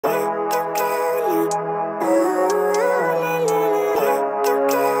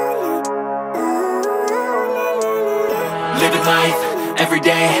every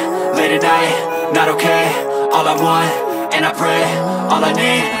day, late at night, not okay. All I want, and I pray, all I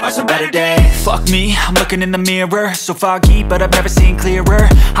need are some better days. Fuck me, I'm looking in the mirror, so foggy, but I've never seen clearer.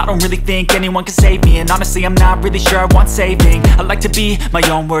 I don't really think anyone can save me, and honestly I'm not really sure I want saving. I like to be my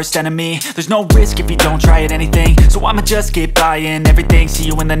own worst enemy. There's no risk if you don't try at anything, so I'ma just keep buying everything. See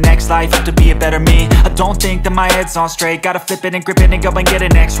you in the next life, have to be a better me. I don't think that my head's on straight, gotta flip it and grip it and go and get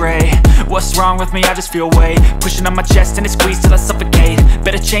an x-ray. What's wrong with me? I just feel weight pushing on my chest and it squeezes till I suffocate.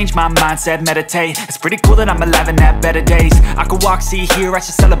 Better change my mindset, meditate. It's pretty cool that I'm alive and have better days. I could walk, see, hear, I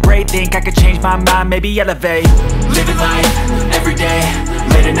should celebrate. Think I could change my mind, maybe elevate. Living life, every day,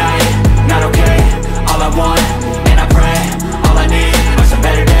 late at night, not okay. All I want, and I pray, all I need are some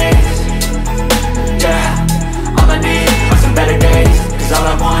better days. Yeah, all I need are some better days. Cause all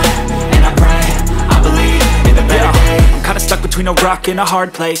I want, and I pray, I believe in the better days. I'm kinda stuck between a rock and a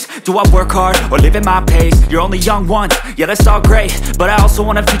hard place. Do I work hard or live at my pace? You're only young once, yeah that's all great, but I also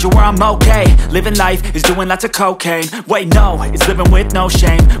want a future where I'm okay. Living life is doing lots of cocaine. Wait no, it's living with no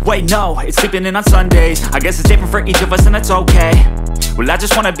shame. Wait no, it's sleeping in on Sundays. I guess it's different for each of us and that's okay. Well I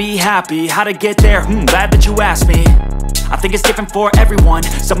just wanna be happy, how to get there? Glad that you asked me. I think it's different for everyone.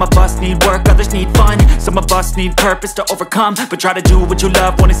 Some of us need work, others need fun. Some of us need purpose to overcome. But try to do what you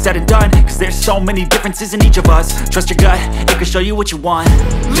love when it's said and done. Cause there's so many differences in each of us. Trust your gut, it can show you what you want.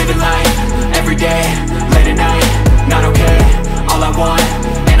 Living life, every day, late at night, not okay. All I want,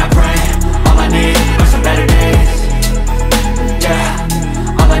 and I pray, all I need are some better days.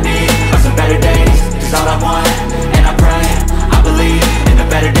 Yeah, all I need are some better days. Cause all I want, and I pray, I believe in the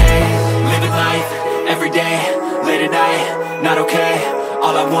better days. Living life, every day, late at night, not okay.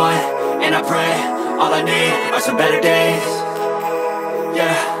 All I want, and I pray, all I need are some better days.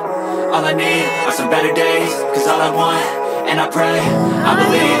 Yeah, all I need are some better days. Cause all I want, and I pray, I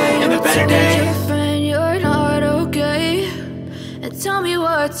believe in the better days. Your friend, you're not okay. And tell me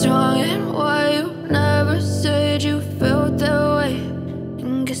what's wrong and why you never said you felt that way.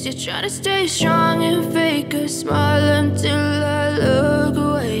 And guess you're trying to stay strong and fake a smile until I look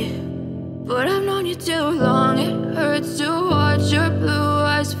away. But I've known you too long, it hurts to watch your blue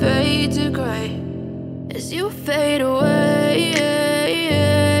eyes fade to gray as you fade away,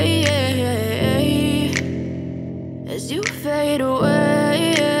 as you fade away.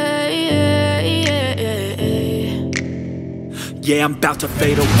 Yeah, I'm about to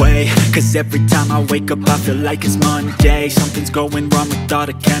fade away. Cause every time I wake up I feel like it's Monday. Something's going wrong with all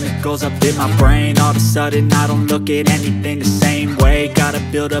the chemicals up in my brain. All of a sudden I don't look at anything the same way. Gotta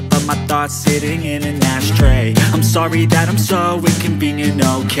build up of my thoughts sitting in an ashtray. I'm sorry that I'm so inconvenient,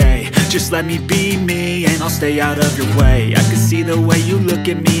 okay. Just let me be me and I'll stay out of your way. I can see the way you look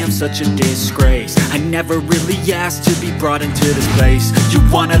at me, I'm such a disgrace. I never really asked to be brought into this place. You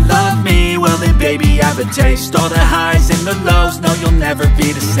wanna love me? Well then baby I have a taste. All the highs and the lows, no you'll never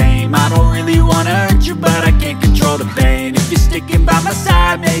be the same. I don't really wanna hurt you but I can't control the pain. If you're sticking by my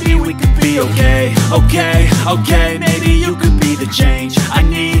side maybe we could be okay. Okay, maybe you could be the change I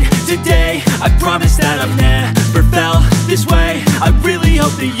need today. I promise that I've never felt this way. I really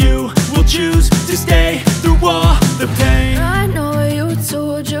hope that you will choose to stay through all the pain. I know you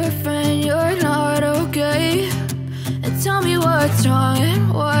told your friend you're not okay. And tell me what's wrong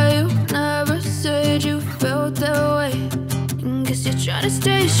and why you never said you felt that way. And guess you're trying to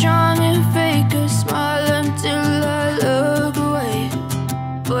stay strong and fake a smile until I look away.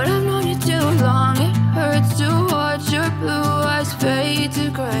 But I've known you too long, it hurts to watch your blue eyes fade to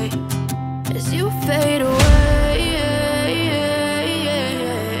gray as you fade away,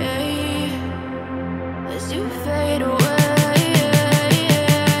 as you fade away,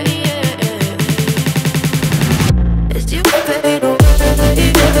 as you fade away,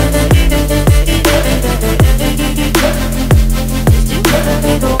 as you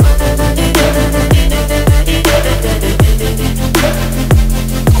fade away.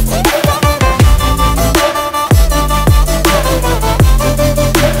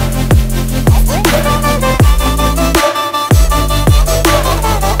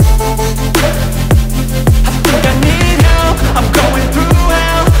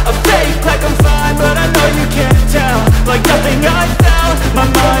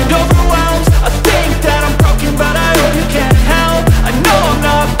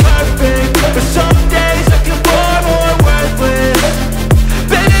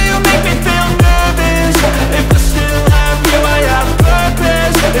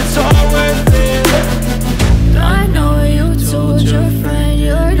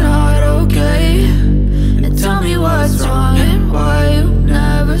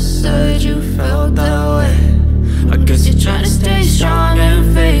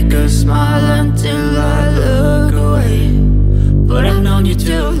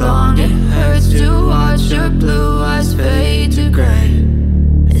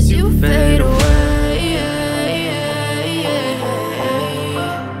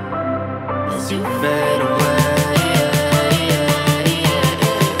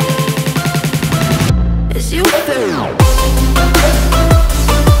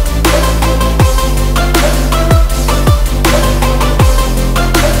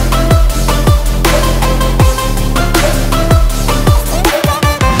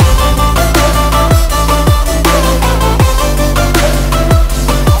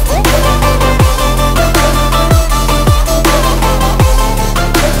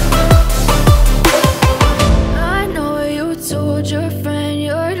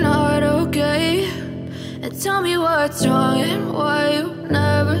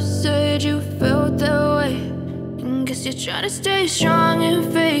 you're trying to stay strong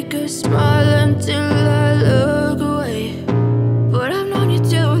and fake a smile until I look away. But I've known you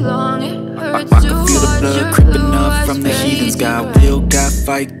too long, it hurts I to can feel the watch blood your creeping blue up eyes from the heathens. fade Got to will, got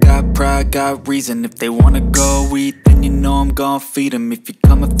fight, got pride, got reason. If they wanna go eat, then you know I'm gon' feed them. If you're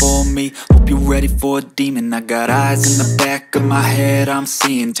coming for me, hope you're ready for a demon. I got eyes in the back of my head, I'm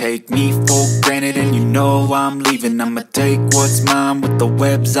seeing. Take me for granted and you know I'm leaving. I'ma take what's mine with the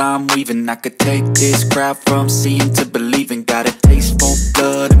webs I'm weaving. I could take this crowd from seeing to believing. Got a taste for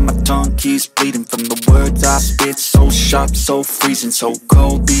blood and my tongue keeps bleeding from the words I spit. So sharp, so freezing, so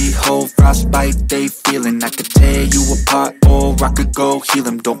cold. Behold, frostbite they feeling. I could tear you apart or I could go heal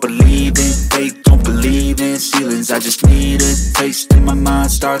them. Don't believe in fate, don't believe in ceilings. I just need a taste and my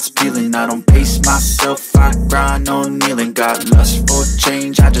mind starts peeling. I don't pace myself, I grind on kneeling. Got lust for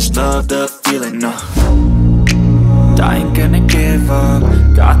change, I just love the feeling. I ain't gonna give up.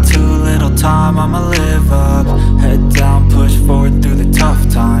 Got too little time, I'ma live up. Head down, push forward through the tough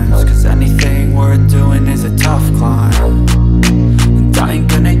times. Cause anything worth doing is a tough climb. And I ain't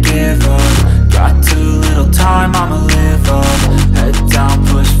gonna give up. Got too little time, I'ma live up. Head down,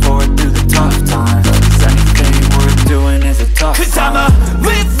 push forward through the tough times. Cause anything worth doing is a tough climb. Cause I'ma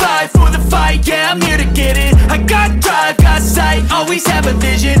live life for the fight, yeah, I'm here to get it. I got drive, got sight, always have a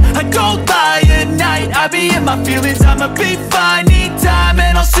vision. I go by at night, I be in my feelings. I'ma be fine, need time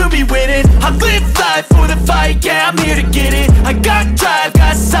and I'll soon be winning. I live life for the fight, yeah, I'm here to get it. I got drive,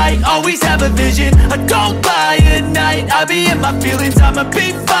 got sight, always have a vision. I go by at night, I be in my feelings. I'ma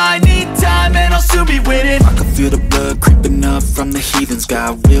be fine, need time and I'll soon be winning. I can feel the blood creeping up from the heathens.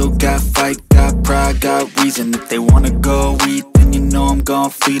 Got will, got fight, got pride, got reason. If they wanna go eat, then you know I'm gon'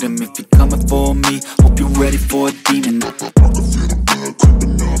 feed them. If you're coming for me, hope you're ready for a demon. I can feel the blood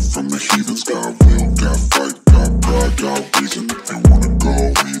creeping up from the heathens. Got will, got fight, got pride, got reason. If they wanna go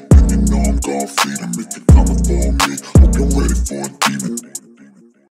eat, then you know I'm gon' feed them. If you're coming for me, hope you're ready for a demon.